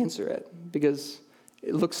isn't going to answer it because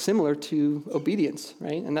it looks similar to obedience,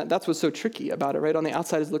 right? And that's what's so tricky about it, right? On the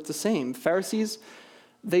outside, it looked the same. Pharisees,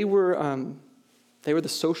 they were the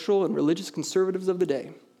social and religious conservatives of the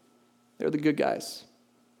day. They were the good guys.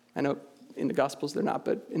 I know in the Gospels they're not,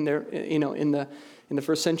 but in the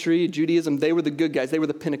first century Judaism, they were the good guys. They were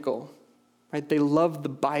the pinnacle, right? They loved the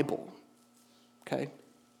Bible, okay?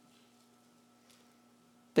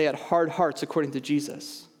 They had hard hearts according to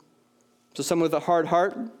Jesus. So someone with a hard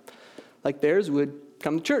heart like theirs would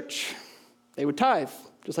come to church. They would tithe,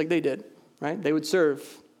 just like they did, right? They would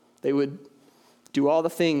serve. They would do all the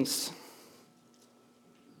things.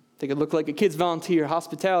 They could look like a kids volunteer,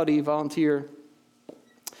 hospitality volunteer,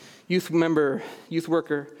 youth member, youth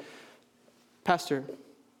worker, pastor.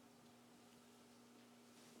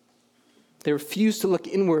 They refused to look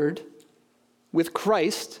inward with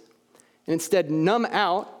Christ and instead numb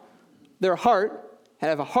out their heart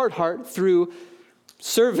have a hard heart through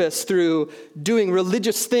service, through doing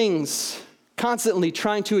religious things, constantly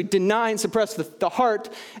trying to deny and suppress the heart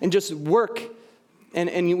and just work.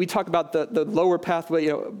 And we talk about the lower pathway,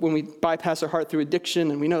 when we bypass our heart through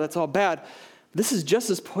addiction, and we know that's all bad. This is just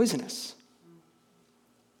as poisonous.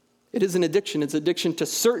 It is an addiction. It's addiction to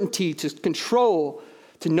certainty, to control,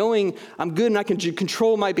 to knowing I'm good and I can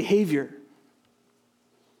control my behavior.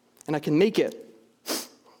 And I can make it.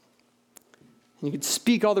 And you can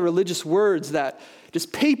speak all the religious words that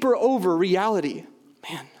just paper over reality.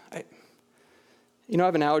 Man, I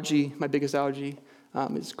have an allergy. My biggest allergy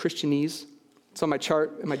is Christianese. It's on my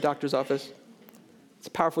chart in my doctor's office. It's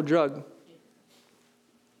a powerful drug.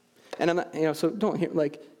 And I'm not, so don't hear,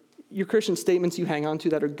 your Christian statements you hang on to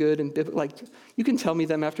that are good and you can tell me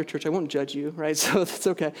them after church. I won't judge you, right? So that's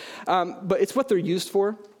okay. But it's what they're used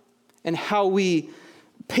for and how we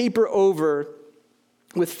paper over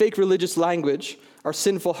with fake religious language our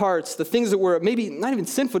sinful hearts, the things that we're maybe not even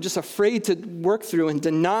sinful, just afraid to work through and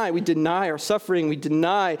deny. We deny our suffering. We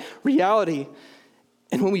deny reality.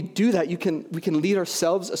 And when we do that, we can lead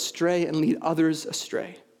ourselves astray and lead others astray.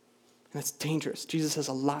 And that's dangerous. Jesus has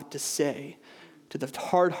a lot to say to the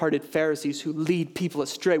hard-hearted Pharisees who lead people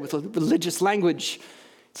astray with religious language.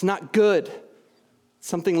 It's not good. It's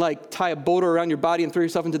something like tie a boulder around your body and throw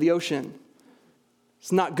yourself into the ocean.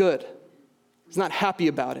 It's not good. He's not happy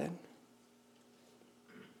about it.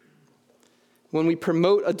 When we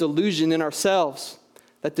promote a delusion in ourselves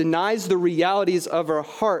that denies the realities of our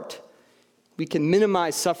heart, we can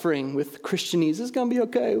minimize suffering with Christianese. It's going to be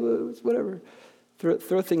okay, whatever.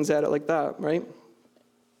 Throw things at it like that, right?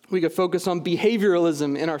 We could focus on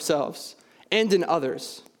behavioralism in ourselves and in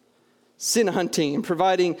others. Sin hunting and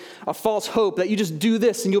providing a false hope that you just do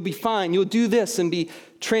this and you'll be fine. You'll do this and be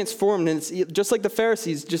transformed. And it's just like the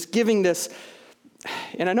Pharisees, just giving this.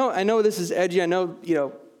 And I know this is edgy. I know,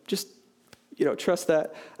 trust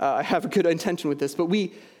that I have a good intention with this. But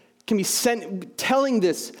we can be telling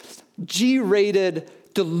this G-rated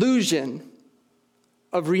delusion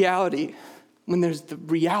of reality when the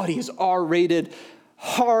reality is R-rated.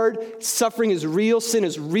 Hard, suffering is real, sin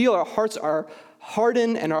is real, our hearts are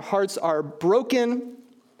hardened and our hearts are broken.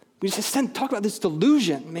 We just talk about this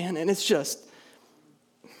delusion, man, and it's just,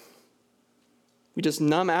 we just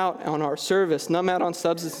numb out on our service, numb out on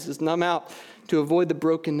substances, numb out to avoid the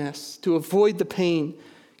brokenness, to avoid the pain.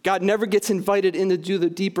 God never gets invited in to do the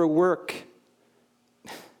deeper work.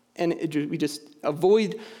 And we just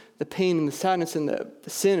avoid the pain and the sadness and the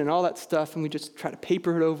sin and all that stuff, and we just try to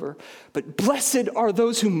paper it over. But blessed are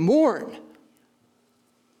those who mourn.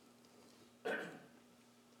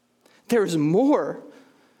 There's more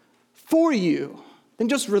for you than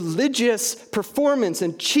just religious performance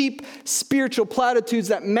and cheap spiritual platitudes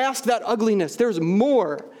that mask that ugliness. There's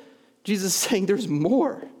more. Jesus is saying there's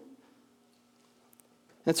more.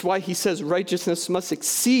 That's why he says righteousness must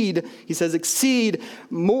exceed. He says exceed,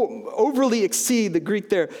 more, overly exceed, the Greek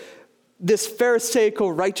there. This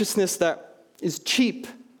Pharisaical righteousness that is cheap.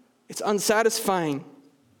 It's unsatisfying.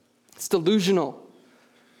 It's delusional.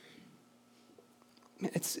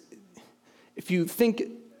 If you think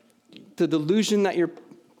the delusion that you're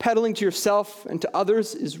peddling to yourself and to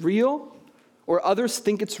others is real, or others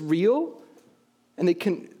think it's real, and they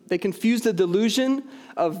confuse the delusion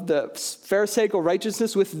of the Pharisaical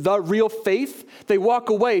righteousness with the real faith, they walk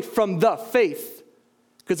away from the faith.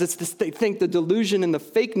 Because they think the delusion and the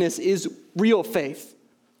fakeness is real faith.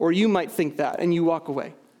 Or you might think that, and you walk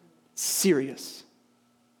away. It's serious.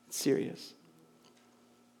 It's serious.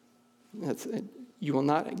 You will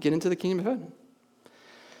not get into the kingdom of heaven.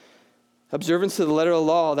 Observance to the letter of the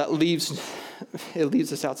law, that leaves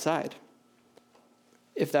us outside.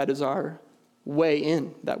 If that is our way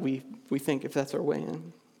in, that we think, if that's our way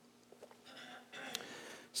in.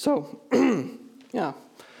 So, yeah.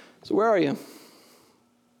 So where are you?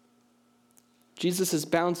 Jesus is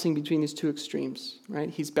balancing between these two extremes, right?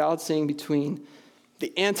 He's balancing between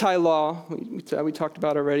the anti-law, we talked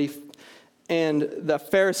about already, and the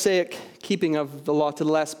Pharisaic keeping of the law to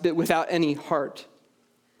the last bit without any heart.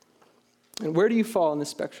 And where do you fall on this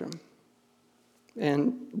spectrum?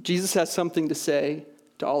 And Jesus has something to say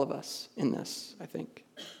to all of us in this, I think.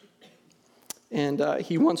 And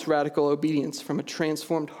he wants radical obedience from a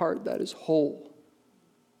transformed heart that is whole.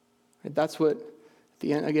 Right? That's what,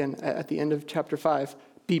 at the end of chapter 5,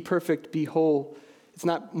 be perfect, be whole. It's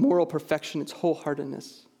not moral perfection, it's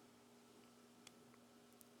wholeheartedness.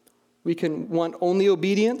 We can want only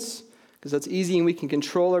obedience, because that's easy and we can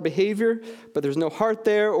control our behavior, but there's no heart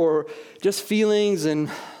there, or just feelings and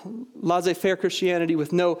laissez-faire Christianity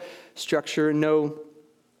with no structure, no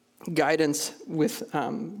guidance with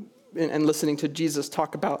and listening to Jesus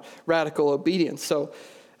talk about radical obedience. So,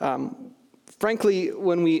 frankly,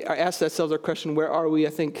 when we ask ourselves our question, where are we? I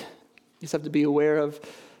think you just have to be aware of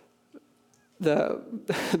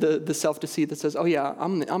the self-deceit that says, oh yeah,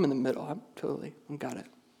 I'm in the middle. I got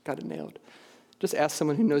it nailed. Just ask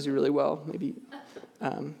someone who knows you really well.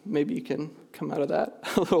 Maybe you can come out of that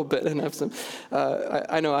a little bit and have some.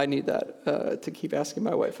 I know I need that to keep asking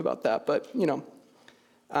my wife about that. But in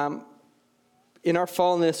our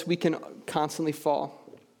fallenness, we can constantly fall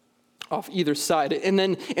off either side. And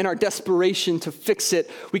then in our desperation to fix it,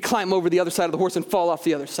 we climb over the other side of the horse and fall off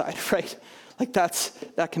the other side, right? Like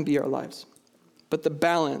that can be our lives. But the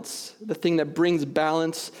balance, the thing that brings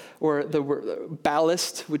balance, or the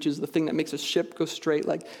ballast, which is the thing that makes a ship go straight,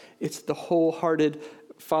 like it's the wholehearted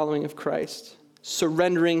following of Christ,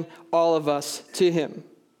 surrendering all of us to him.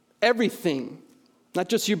 Everything, not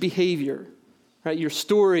just your behavior, right? Your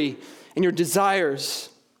story and your desires,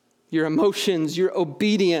 your emotions, your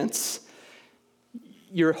obedience,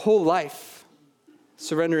 your whole life,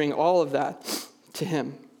 surrendering all of that to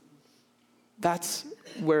him. That's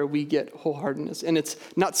where we get wholeheartedness. And it's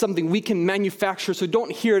not something we can manufacture, so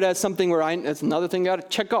don't hear it as something where that's another thing I got to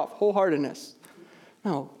check off, wholeheartedness.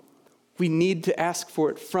 No, we need to ask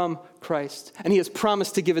for it from Christ. And he has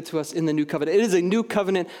promised to give it to us in the new covenant. It is a new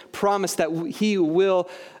covenant promise that he will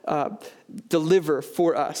deliver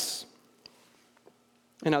for us.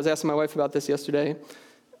 And I was asking my wife about this yesterday,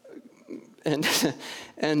 and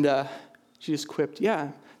she just quipped, yeah,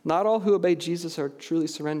 not all who obey Jesus are truly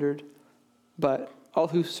surrendered, but all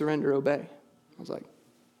who surrender obey. I was like,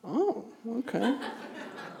 oh, okay.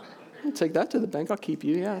 I'll take that to the bank. I'll keep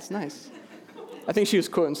you. Yeah, that's nice. I think she was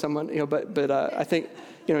quoting someone, but I think,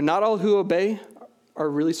 not all who obey are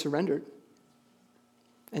really surrendered.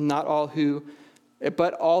 And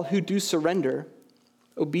but all who do surrender,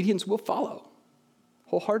 obedience will follow.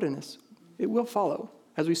 Wholeheartedness, it will follow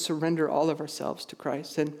as we surrender all of ourselves to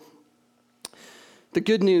Christ. And the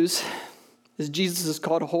good news is Jesus'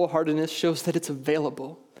 call to wholeheartedness shows that it's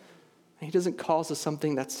available. And he doesn't call us to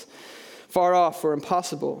something that's far off or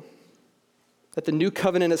impossible. That the new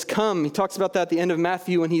covenant has come. He talks about that at the end of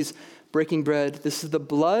Matthew when he's breaking bread. This is the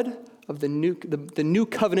blood of the new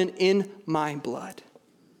covenant in my blood.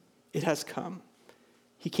 It has come.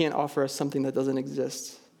 He can't offer us something that doesn't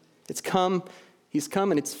exist. It's come. He's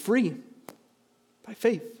come, and it's free by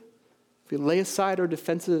faith. If we lay aside our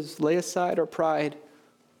defenses, lay aside our pride,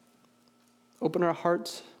 open our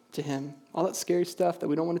hearts to him, all that scary stuff that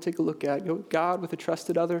we don't want to take a look at, go with God with a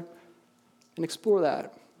trusted other, and explore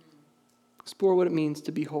that. Explore what it means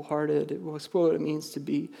to be wholehearted. We'll explore what it means to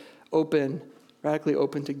be open, radically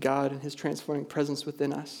open to God and his transforming presence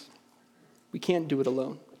within us. We can't do it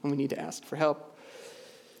alone, and we need to ask for help.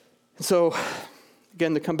 And so,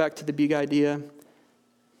 again, to come back to the big idea,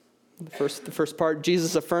 the first part,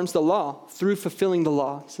 Jesus affirms the law through fulfilling the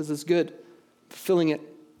law. He says it's good, fulfilling it.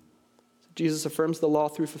 Jesus affirms the law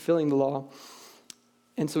through fulfilling the law.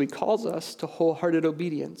 And so he calls us to wholehearted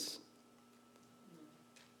obedience.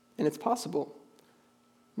 And it's possible.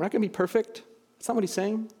 We're not going to be perfect. That's not what he's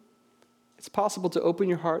saying. It's possible to open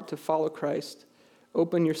your heart to follow Christ,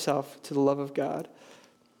 open yourself to the love of God,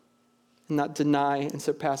 and not deny and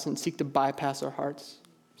surpass and seek to bypass our hearts,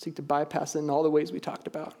 seek to bypass it in all the ways we talked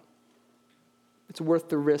about. It's worth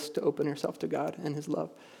the risk to open yourself to God and his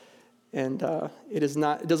love. And it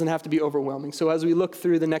doesn't have to be overwhelming. So as we look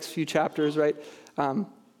through the next few chapters, right,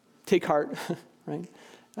 take heart, right?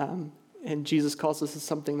 And Jesus calls us to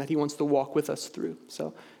something that he wants to walk with us through.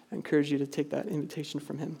 So I encourage you to take that invitation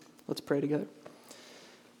from him. Let's pray together.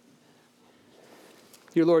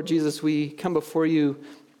 Dear Lord Jesus, we come before you,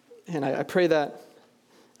 and I pray that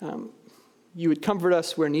you would comfort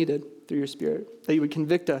us where needed through your Spirit, that you would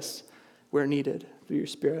convict us where needed through your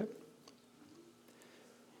Spirit.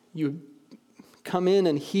 You would come in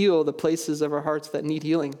and heal the places of our hearts that need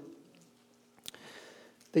healing.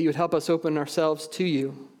 That you would help us open ourselves to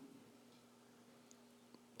you.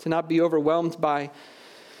 To not be overwhelmed by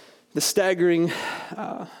the staggeringly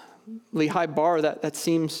high bar that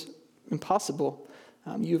seems impossible.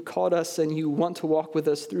 You've called us and you want to walk with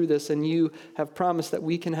us through this, and you have promised that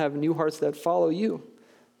we can have new hearts that follow you.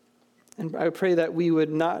 And I pray that we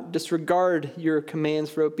would not disregard your commands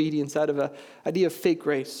for obedience out of an idea of fake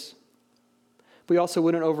grace. We also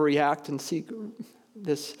wouldn't overreact and seek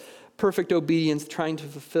this perfect obedience, trying to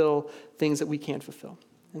fulfill things that we can't fulfill.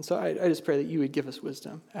 And so I just pray that you would give us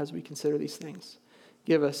wisdom as we consider these things.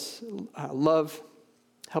 Give us love.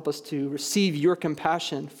 Help us to receive your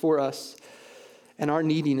compassion for us and our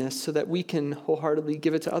neediness so that we can wholeheartedly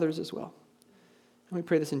give it to others as well. And we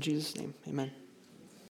pray this in Jesus' name. Amen.